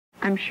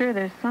I'm sure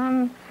there's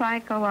some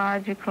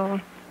psychological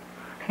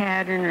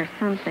pattern or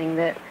something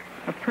that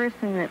a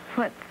person that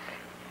puts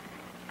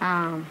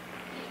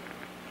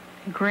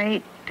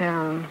great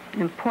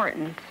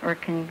importance or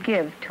can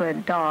give to a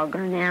dog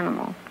or an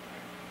animal,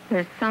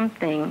 there's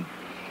something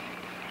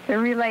that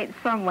relates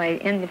some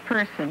way in the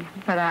person,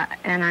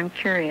 and I'm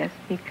curious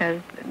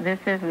because this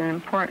is an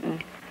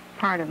important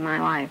part of my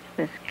life,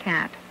 this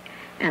cat,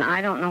 and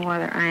I don't know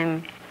whether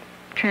I'm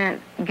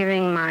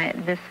giving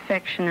this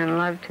affection and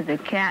love to the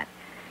cat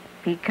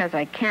because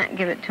I can't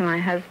give it to my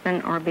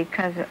husband or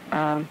because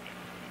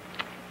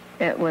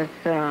it was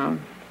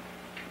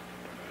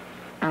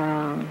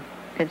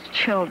its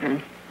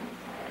children.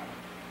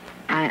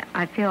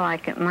 I feel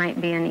like it might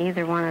be in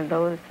either one of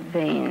those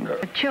veins.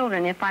 The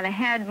children, if I'd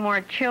had more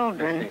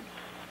children,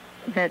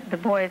 that the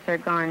boys are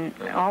gone,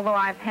 although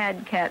I've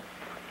had cats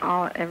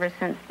ever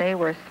since they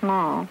were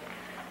small,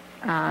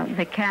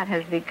 the cat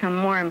has become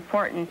more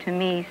important to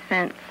me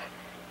since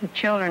the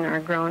children are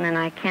grown, and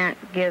I can't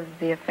give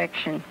the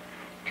affection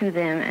to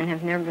them and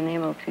have never been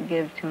able to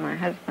give to my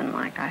husband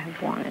like I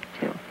have wanted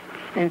to.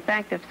 In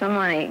fact, if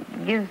somebody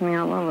gives me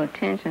a little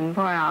attention,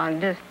 boy, I'll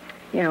just,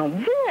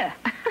 bleh.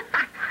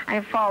 I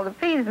fall to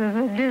pieces.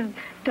 It just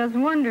does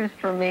wonders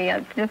for me.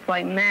 It's just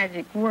like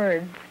magic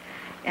words.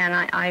 And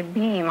I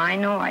beam. I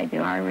know I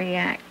do. I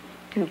react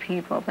to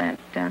people that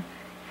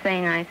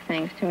say nice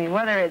things to me,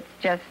 whether it's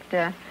just,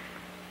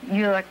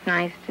 you look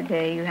nice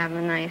today, you have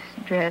a nice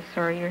dress,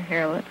 or your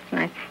hair looks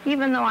nice.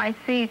 Even though I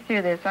see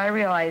through this, I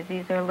realize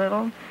these are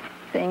little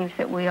things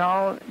that we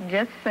all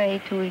just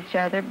say to each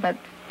other, but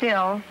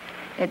still,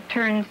 it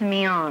turns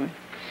me on.